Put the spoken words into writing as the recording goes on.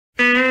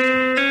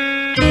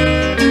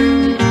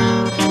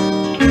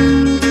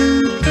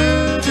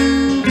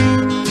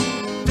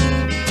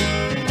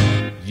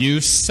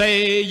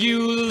say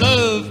you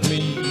love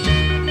me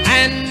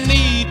and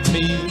need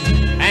me,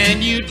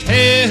 and you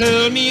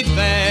tell me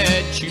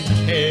that you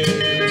care.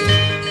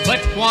 But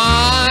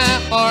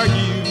why are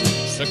you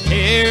so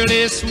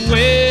careless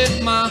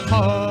with my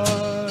heart?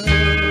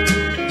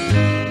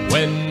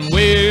 When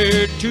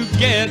we're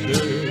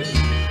together,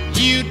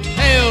 you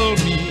tell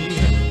me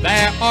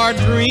there are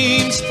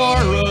dreams for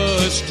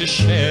us to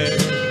share.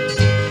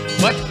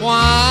 But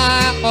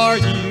why are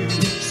you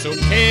so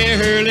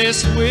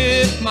careless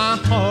with my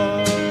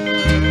heart?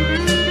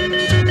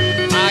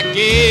 I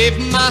gave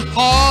my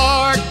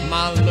heart,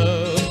 my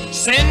love,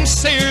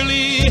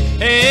 sincerely,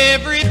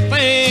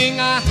 everything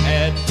I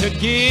had to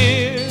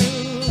give.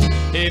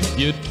 If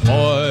you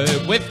toy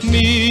with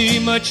me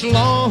much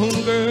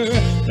longer,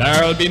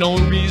 there'll be no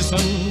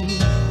reason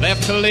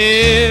left to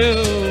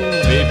live.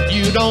 If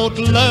you don't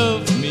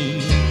love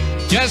me,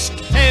 just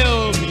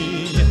tell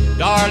me,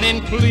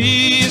 darling,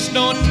 please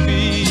don't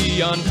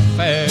be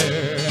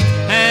unfair.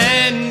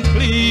 And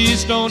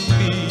please don't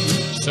be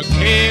so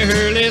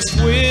careless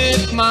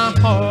with my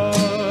heart.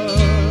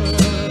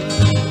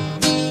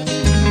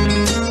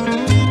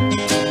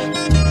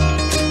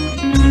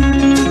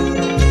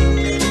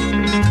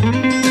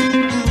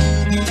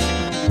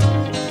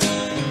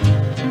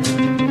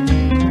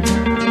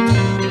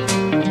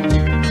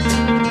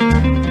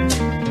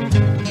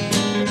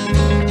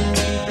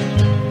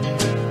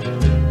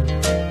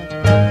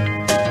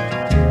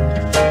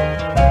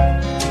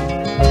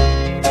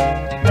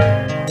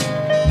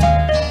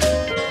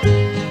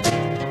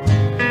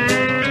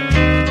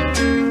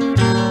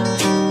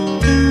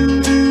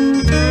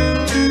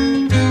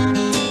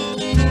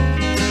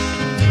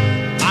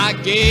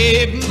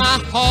 My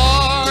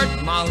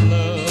heart, my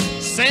love,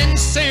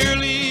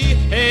 sincerely,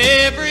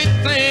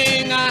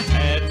 everything I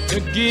had to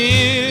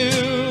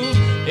give.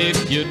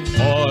 If you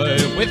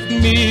toy with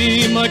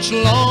me much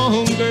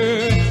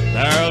longer,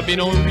 there'll be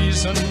no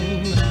reason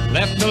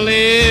left to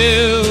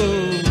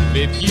live.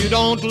 If you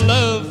don't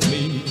love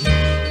me,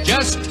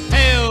 just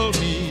tell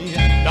me,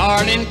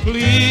 darling,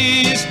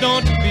 please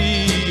don't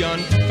be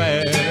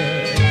unfair.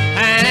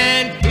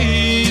 And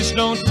please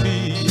don't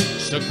be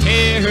so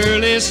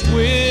careless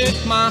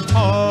with my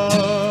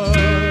heart.